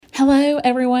Hello,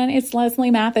 everyone. It's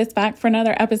Leslie Mathis back for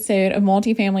another episode of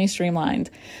Multifamily Streamlined.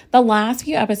 The last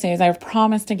few episodes, I've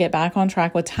promised to get back on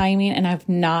track with timing, and I've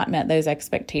not met those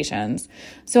expectations.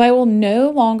 So I will no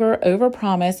longer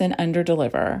overpromise and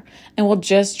underdeliver, and will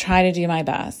just try to do my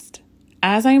best.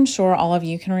 As I am sure all of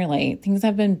you can relate, things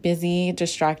have been busy,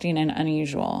 distracting, and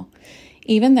unusual.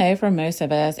 Even though for most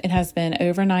of us, it has been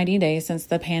over 90 days since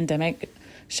the pandemic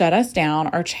shut us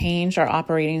down or changed our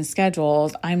operating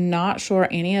schedules, I'm not sure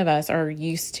any of us are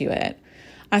used to it.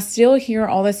 I still hear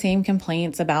all the same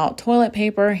complaints about toilet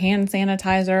paper, hand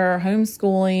sanitizer,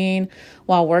 homeschooling,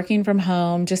 while working from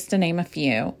home, just to name a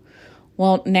few.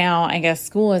 Well, now I guess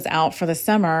school is out for the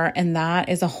summer, and that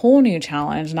is a whole new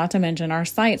challenge, not to mention our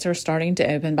sites are starting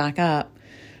to open back up.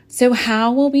 So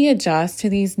how will we adjust to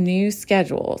these new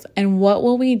schedules, and what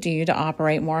will we do to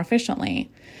operate more efficiently?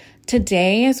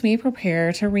 Today, as we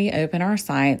prepare to reopen our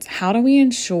sites, how do we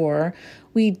ensure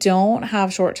we don't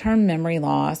have short-term memory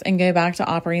loss and go back to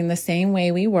operating the same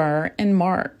way we were in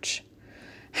March?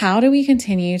 How do we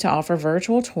continue to offer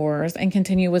virtual tours and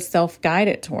continue with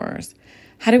self-guided tours?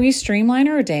 How do we streamline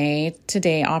our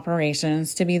day-to-day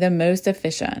operations to be the most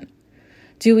efficient?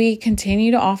 Do we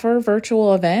continue to offer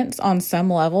virtual events on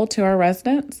some level to our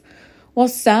residents? While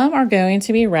some are going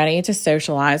to be ready to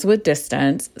socialize with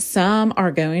distance, some are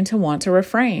going to want to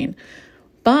refrain.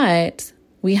 But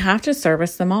we have to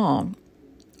service them all.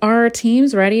 Are our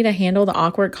teams ready to handle the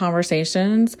awkward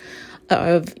conversations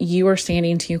of you are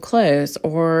standing too close,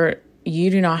 or you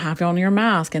do not have on your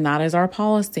mask and that is our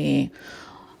policy?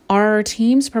 Are our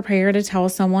teams prepared to tell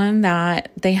someone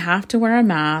that they have to wear a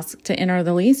mask to enter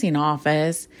the leasing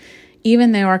office,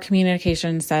 even though our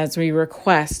communication says we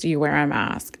request you wear a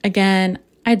mask? Again,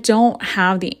 I don't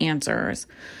have the answers,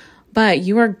 but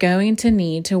you are going to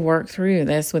need to work through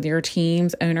this with your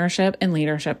team's ownership and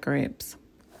leadership groups.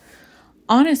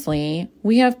 Honestly,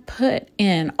 we have put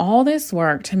in all this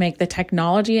work to make the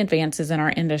technology advances in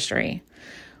our industry.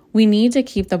 We need to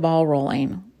keep the ball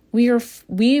rolling.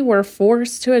 We were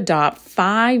forced to adopt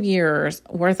 5 years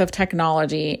worth of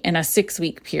technology in a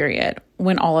 6-week period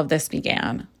when all of this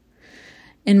began.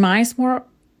 In my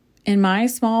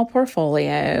small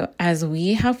portfolio, as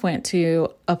we have went to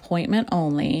appointment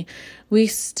only, we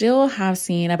still have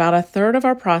seen about a third of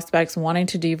our prospects wanting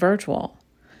to do virtual,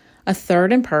 a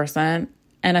third in person,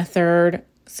 and a third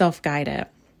self-guided.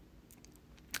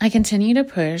 I continue to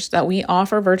push that we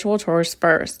offer virtual tours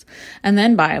first and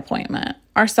then by appointment.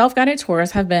 Our self-guided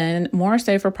tours have been more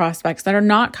so for prospects that are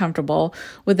not comfortable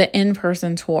with the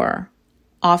in-person tour.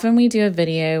 Often we do a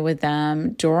video with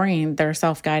them during their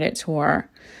self-guided tour.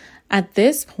 At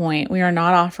this point, we are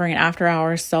not offering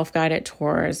after-hours self-guided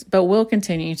tours, but will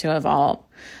continue to evolve.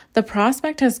 The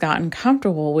prospect has gotten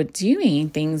comfortable with doing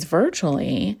things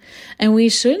virtually, and we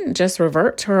shouldn't just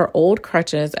revert to our old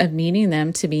crutches of needing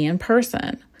them to be in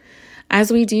person.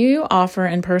 As we do offer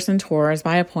in-person tours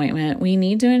by appointment, we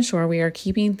need to ensure we are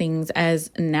keeping things as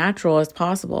natural as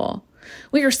possible.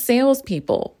 We are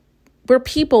salespeople. We're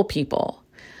people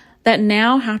that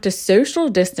now have to social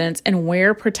distance and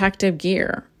wear protective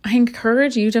gear. I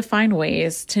encourage you to find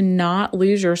ways to not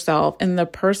lose yourself in the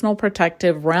personal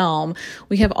protective realm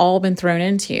we have all been thrown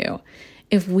into.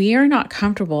 If we are not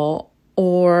comfortable,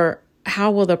 or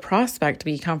how will the prospect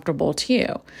be comfortable too?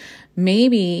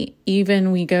 Maybe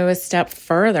even we go a step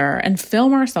further and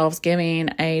film ourselves giving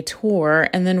a tour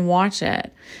and then watch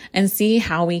it and see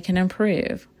how we can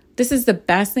improve. This is the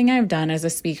best thing I've done as a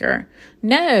speaker.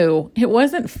 No, it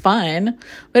wasn't fun,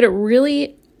 but it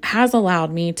really has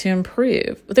allowed me to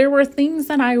improve. There were things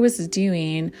that I was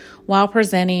doing while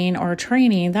presenting or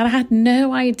training that I had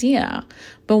no idea.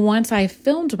 But once I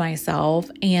filmed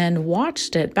myself and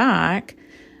watched it back,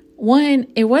 one,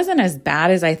 it wasn't as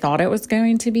bad as I thought it was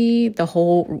going to be, the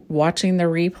whole watching the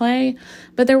replay,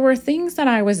 but there were things that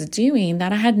I was doing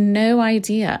that I had no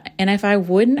idea. And if I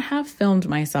wouldn't have filmed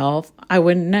myself, I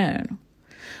wouldn't known.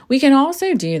 We can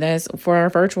also do this for our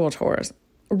virtual tours.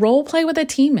 Role play with a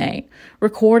teammate,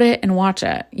 record it and watch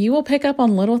it. You will pick up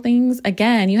on little things,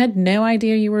 again, you had no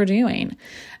idea you were doing.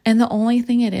 And the only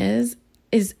thing it is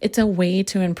it's a way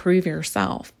to improve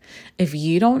yourself. If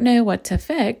you don't know what to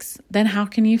fix, then how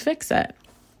can you fix it?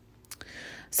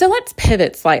 So let's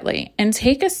pivot slightly and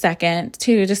take a second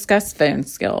to discuss phone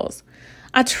skills.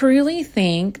 I truly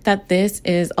think that this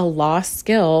is a lost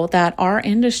skill that our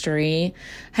industry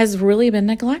has really been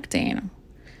neglecting.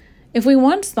 If we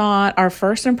once thought our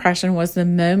first impression was the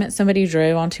moment somebody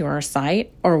drove onto our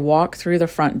site or walked through the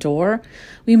front door,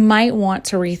 we might want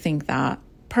to rethink that.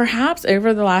 Perhaps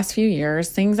over the last few years,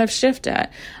 things have shifted,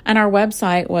 and our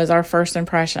website was our first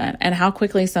impression, and how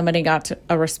quickly somebody got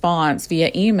a response via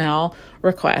email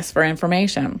request for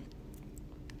information.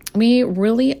 We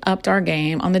really upped our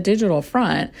game on the digital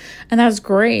front, and that's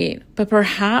great. But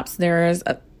perhaps there's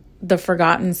the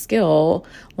forgotten skill,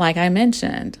 like I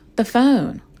mentioned, the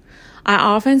phone. I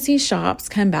often see shops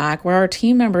come back where our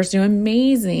team members do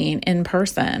amazing in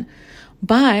person,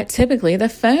 but typically the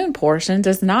phone portion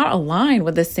does not align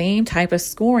with the same type of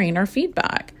scoring or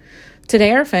feedback.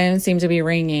 Today, our phones seem to be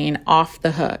ringing off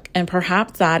the hook, and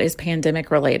perhaps that is pandemic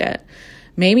related.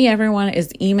 Maybe everyone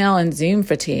is email and Zoom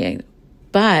fatigued,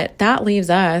 but that leaves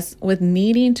us with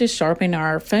needing to sharpen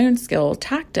our phone skill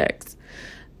tactics.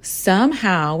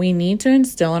 Somehow, we need to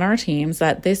instill in our teams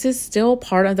that this is still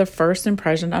part of the first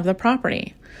impression of the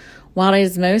property. While it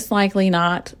is most likely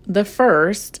not the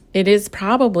first, it is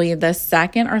probably the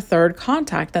second or third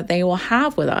contact that they will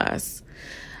have with us.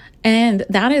 And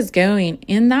that is going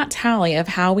in that tally of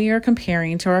how we are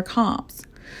comparing to our comps.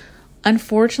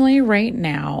 Unfortunately, right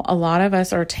now, a lot of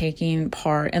us are taking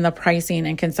part in the pricing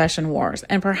and concession wars,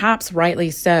 and perhaps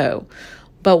rightly so.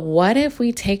 But what if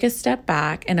we take a step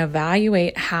back and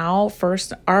evaluate how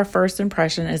our first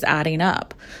impression is adding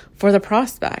up for the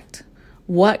prospect?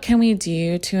 What can we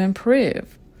do to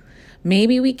improve?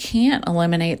 Maybe we can't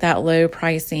eliminate that low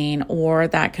pricing or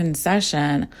that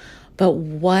concession, but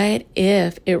what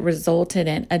if it resulted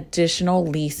in additional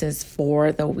leases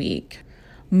for the week?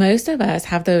 Most of us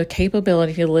have the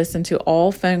capability to listen to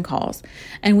all phone calls,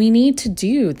 and we need to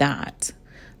do that.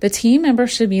 The team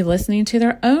members should be listening to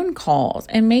their own calls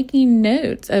and making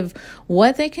notes of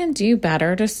what they can do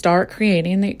better to start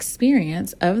creating the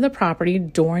experience of the property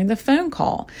during the phone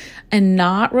call and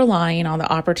not relying on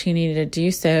the opportunity to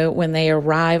do so when they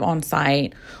arrive on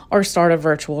site or start a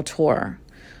virtual tour.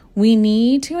 We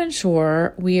need to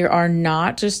ensure we are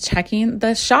not just checking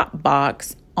the shop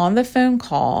box on the phone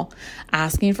call,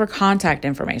 asking for contact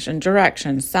information,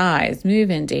 directions, size,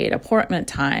 move-in date, appointment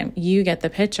time. You get the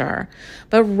picture.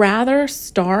 But rather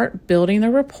start building the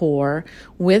rapport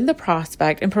with the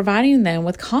prospect and providing them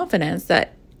with confidence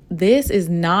that this is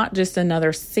not just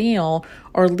another sale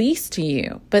or lease to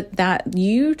you, but that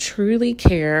you truly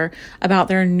care about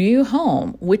their new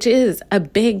home, which is a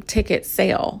big ticket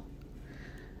sale.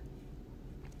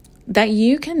 That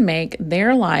you can make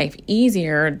their life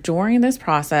easier during this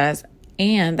process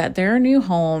and that their new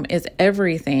home is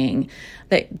everything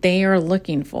that they are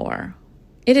looking for.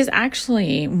 It is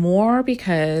actually more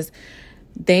because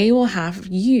they will have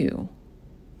you.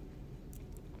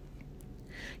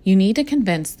 You need to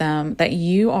convince them that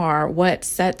you are what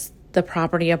sets the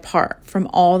property apart from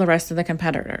all the rest of the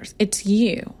competitors. It's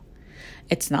you.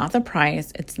 It's not the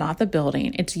price. It's not the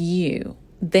building. It's you.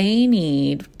 They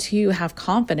need to have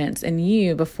confidence in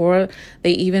you before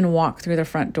they even walk through the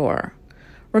front door.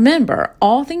 Remember,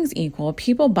 all things equal,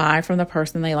 people buy from the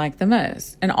person they like the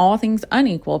most. And all things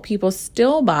unequal, people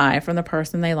still buy from the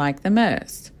person they like the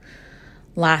most.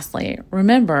 Lastly,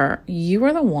 remember, you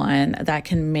are the one that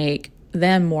can make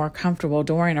them more comfortable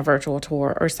during a virtual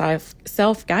tour or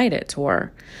self-guided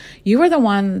tour. You are the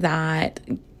one that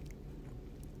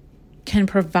can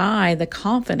provide the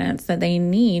confidence that they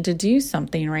need to do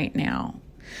something right now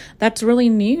that's really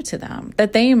new to them,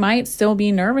 that they might still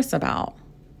be nervous about.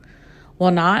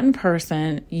 Well, not in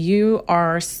person, you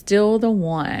are still the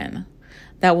one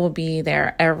that will be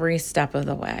there every step of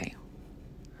the way.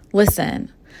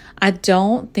 Listen, I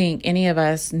don't think any of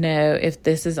us know if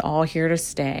this is all here to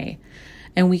stay,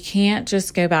 and we can't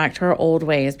just go back to our old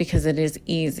ways because it is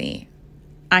easy.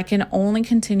 I can only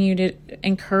continue to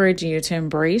encourage you to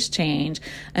embrace change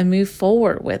and move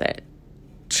forward with it.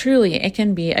 Truly, it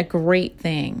can be a great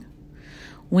thing.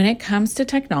 When it comes to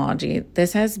technology,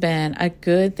 this has been a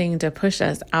good thing to push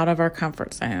us out of our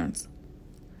comfort zones.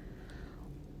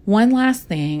 One last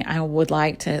thing I would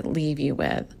like to leave you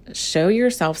with. Show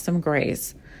yourself some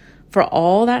grace for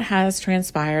all that has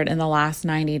transpired in the last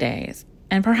 90 days.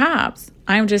 And perhaps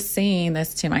I'm just saying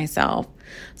this to myself.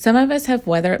 Some of us have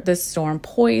weathered this storm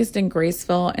poised and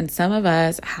graceful, and some of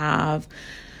us have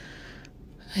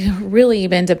really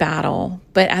been to battle.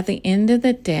 But at the end of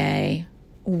the day,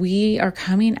 we are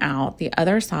coming out the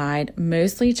other side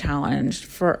mostly changed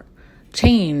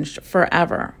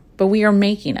forever, but we are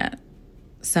making it.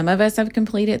 Some of us have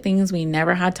completed things we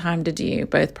never had time to do,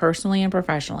 both personally and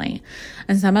professionally,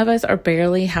 and some of us are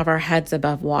barely have our heads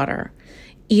above water.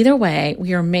 Either way,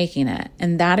 we are making it,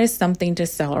 and that is something to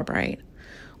celebrate.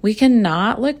 We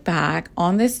cannot look back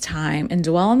on this time and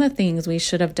dwell on the things we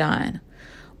should have done.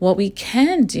 What we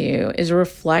can do is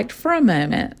reflect for a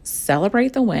moment,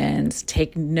 celebrate the wins,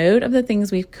 take note of the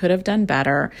things we could have done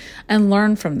better, and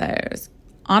learn from those.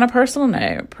 On a personal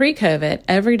note, pre-COVID,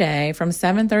 every day from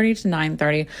 7:30 to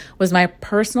 9:30 was my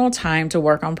personal time to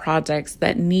work on projects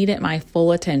that needed my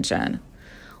full attention.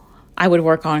 I would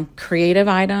work on creative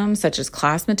items such as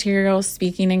class materials,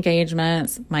 speaking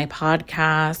engagements, my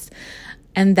podcast,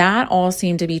 and that all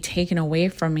seemed to be taken away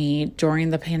from me during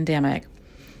the pandemic.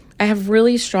 I have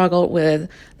really struggled with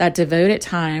that devoted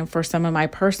time for some of my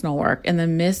personal work in the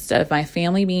midst of my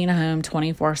family being home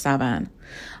 24/7.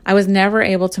 I was never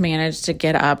able to manage to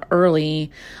get up early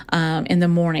in the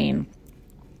morning.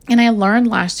 And I learned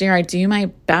last year I do my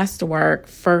best work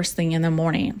first thing in the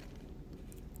morning,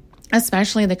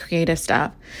 especially the creative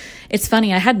stuff. It's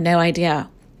funny, I had no idea.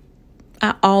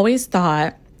 I always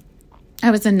thought I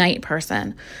was a night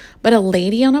person, but a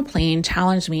lady on a plane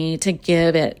challenged me to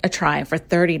give it a try for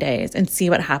 30 days and see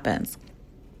what happens.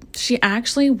 She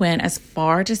actually went as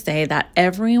far to say that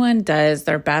everyone does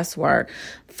their best work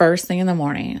first thing in the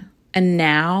morning. And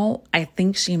now I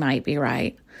think she might be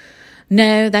right.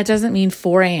 No, that doesn't mean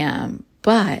 4 a.m.,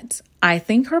 but I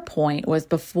think her point was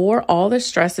before all the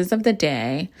stresses of the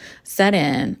day set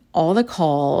in, all the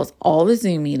calls, all the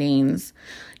Zoom meetings,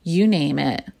 you name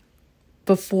it,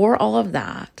 before all of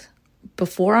that,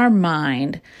 before our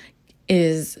mind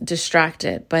is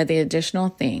distracted by the additional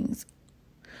things,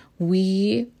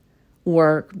 we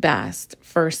work best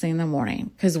first thing in the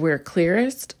morning because we're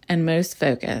clearest and most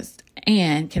focused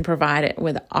and can provide it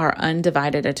with our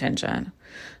undivided attention.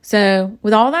 So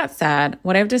with all that said,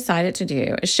 what I've decided to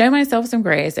do is show myself some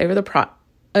grace over the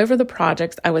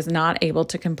projects I was not able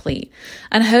to complete,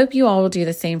 and hope you all will do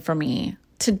the same for me.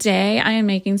 Today, I am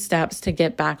making steps to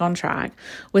get back on track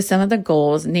with some of the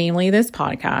goals, namely this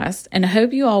podcast, and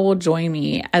hope you all will join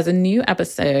me as a new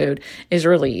episode is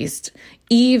released,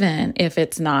 even if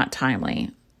it's not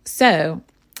timely. So,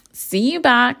 see you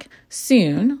back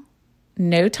soon.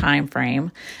 No time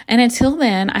frame. And until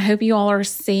then, I hope you all are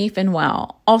safe and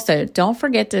well. Also, don't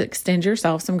forget to extend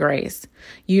yourself some grace.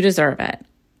 You deserve it.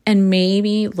 And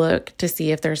maybe look to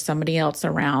see if there's somebody else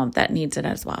around that needs it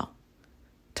as well.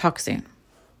 Talk soon.